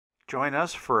Join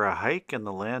us for a hike in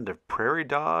the land of prairie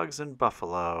dogs and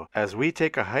buffalo as we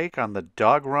take a hike on the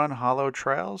Dog Run Hollow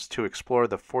trails to explore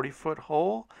the 40-foot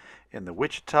hole in the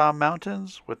Wichita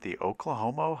Mountains with the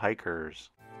Oklahoma hikers.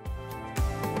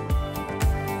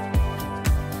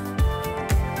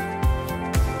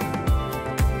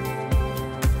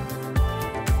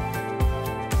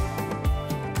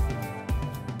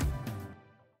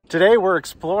 Today we're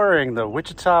exploring the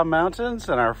Wichita Mountains,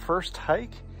 and our first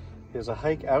hike is a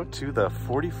hike out to the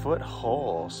 40-foot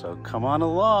hole. So come on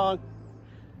along.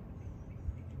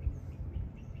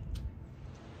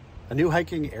 A new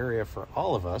hiking area for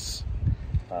all of us.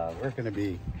 We're going to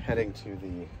be heading to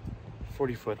the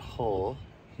 40-foot hole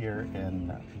here in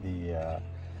the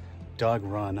Dog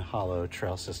Run Hollow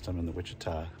trail system in the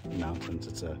Wichita Mountains.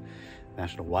 It's a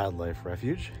National Wildlife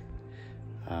Refuge.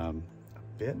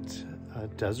 Bit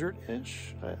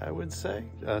desert-ish, I would say.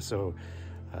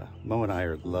 Mo and I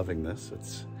are loving this.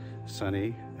 It's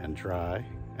sunny and dry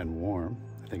and warm.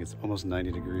 I think it's almost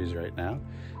 90 degrees right now.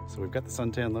 So we've got the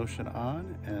suntan lotion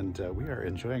on, and we are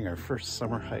enjoying our first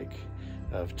summer hike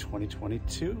of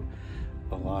 2022,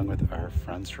 along with our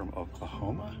friends from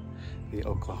Oklahoma, the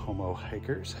Oklahoma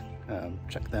hikers.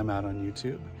 Check them out on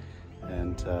YouTube,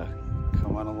 and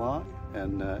come on along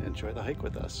and enjoy the hike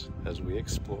with us as we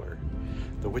explore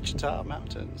the Wichita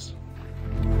Mountains.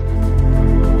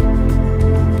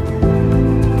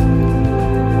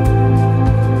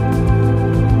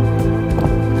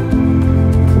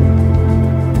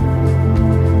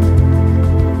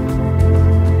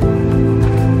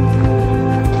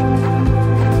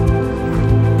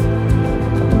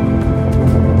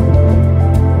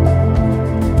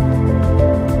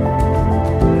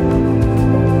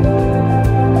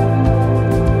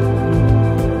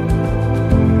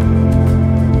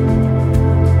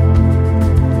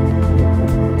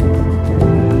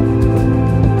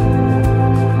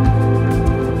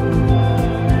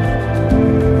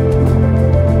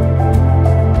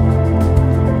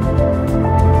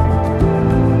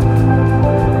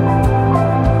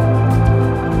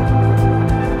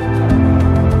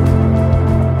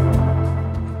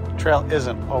 Trail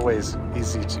isn't always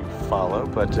easy to follow,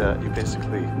 but you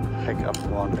basically hike up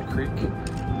along the creek,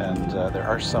 and there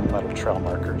are some metal trail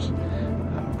markers,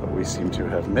 but we seem to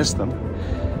have missed them.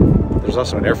 There's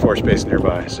also an Air Force base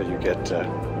nearby, so you get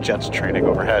jets training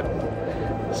overhead.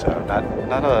 So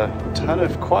not a ton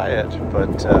of quiet,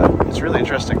 but it's really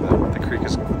interesting. The creek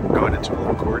is going into a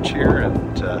little gorge here,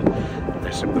 and I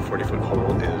assume the 40-foot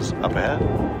hole is up ahead.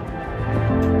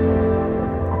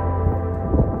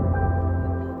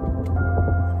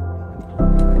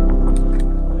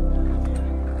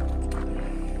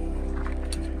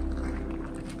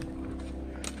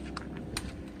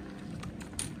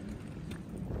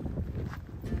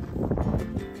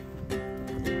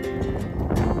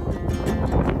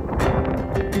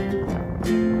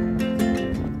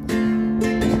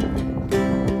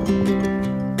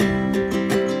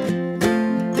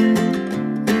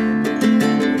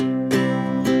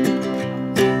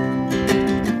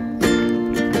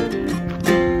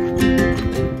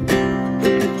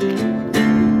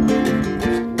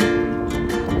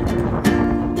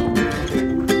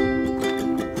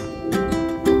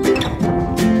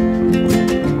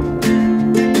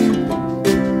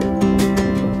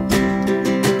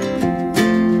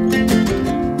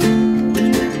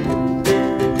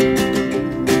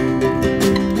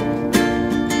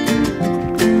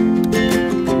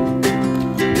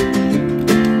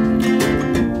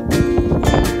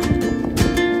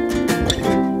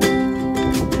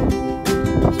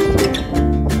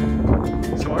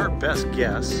 Best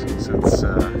guess, since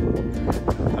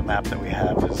the map that we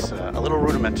have is a little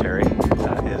rudimentary,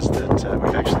 is that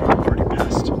we've actually already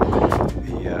passed the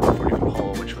 40-foot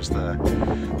hole, which was the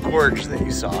gorge that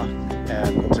you saw,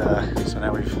 and so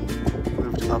now we've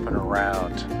moved up and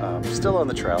around, still on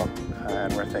the trail,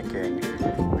 and we're thinking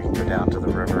we can go down to the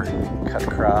river, cut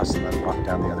across, and then walk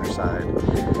down the other side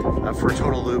for a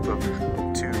total loop of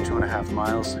 2.5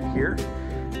 miles here.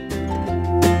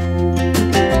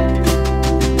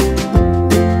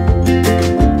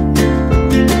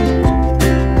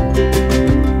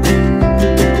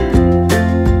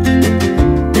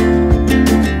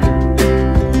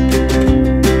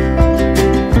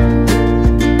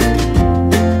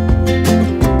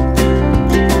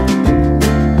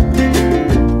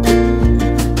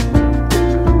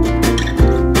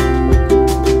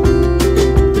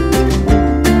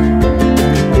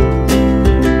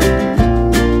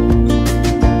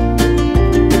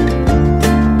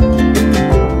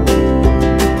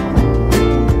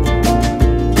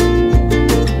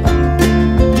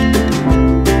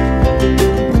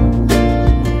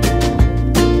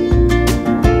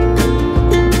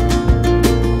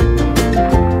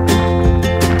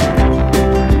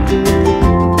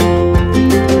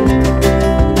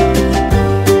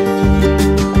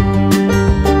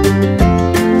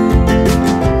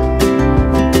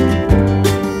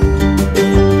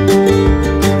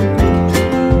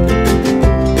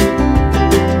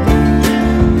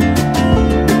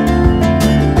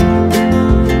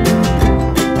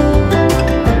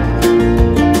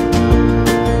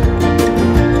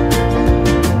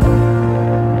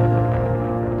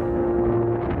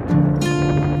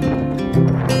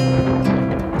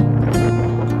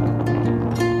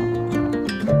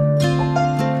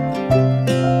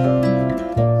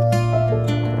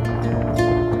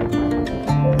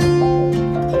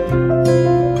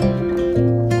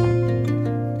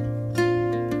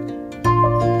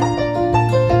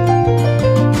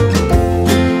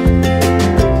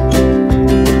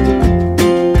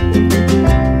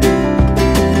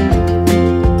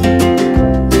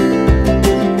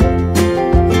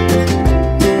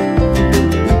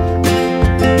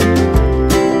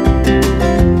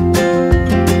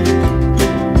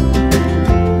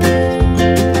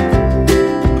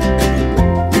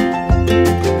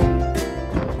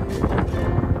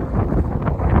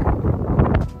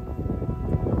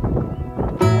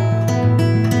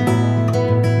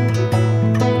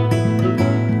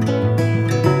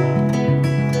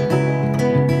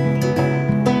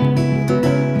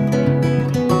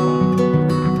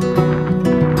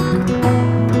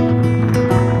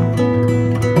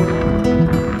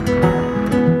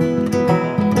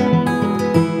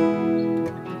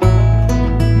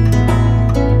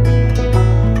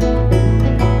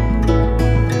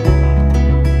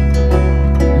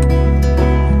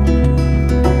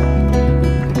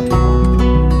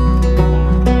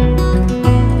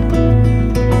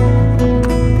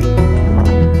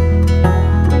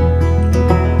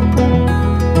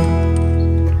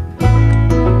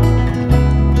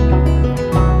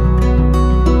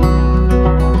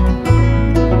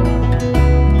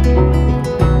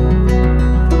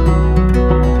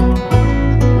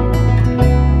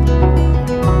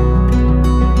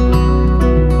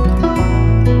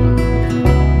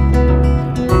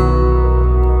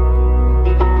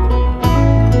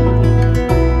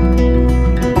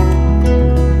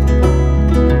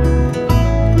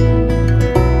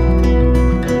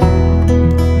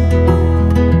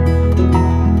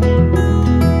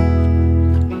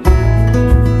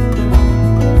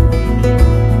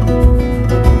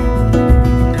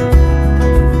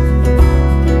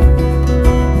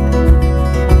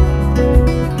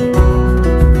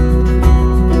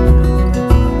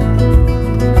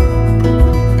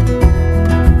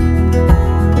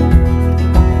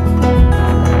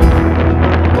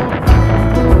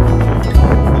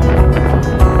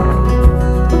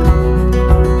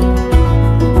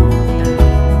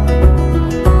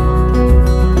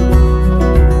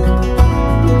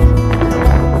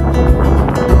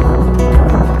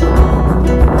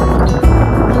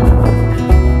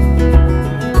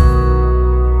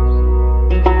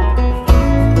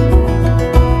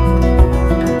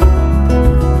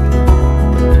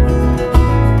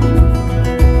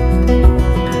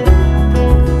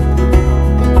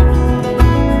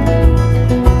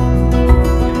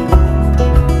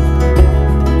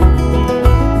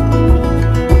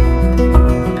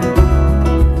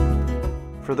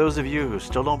 those of you who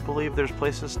still don't believe there's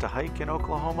places to hike in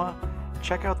Oklahoma,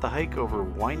 check out the hike over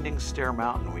Winding Stair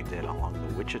Mountain we did along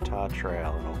the Wichita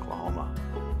Trail in Oklahoma.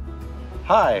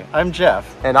 Hi, I'm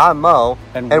Jeff. And I'm Mo.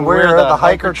 And we're the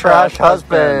Hiker Trash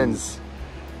Husbands.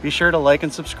 Be sure to like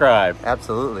and subscribe.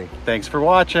 Absolutely. Thanks for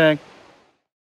watching.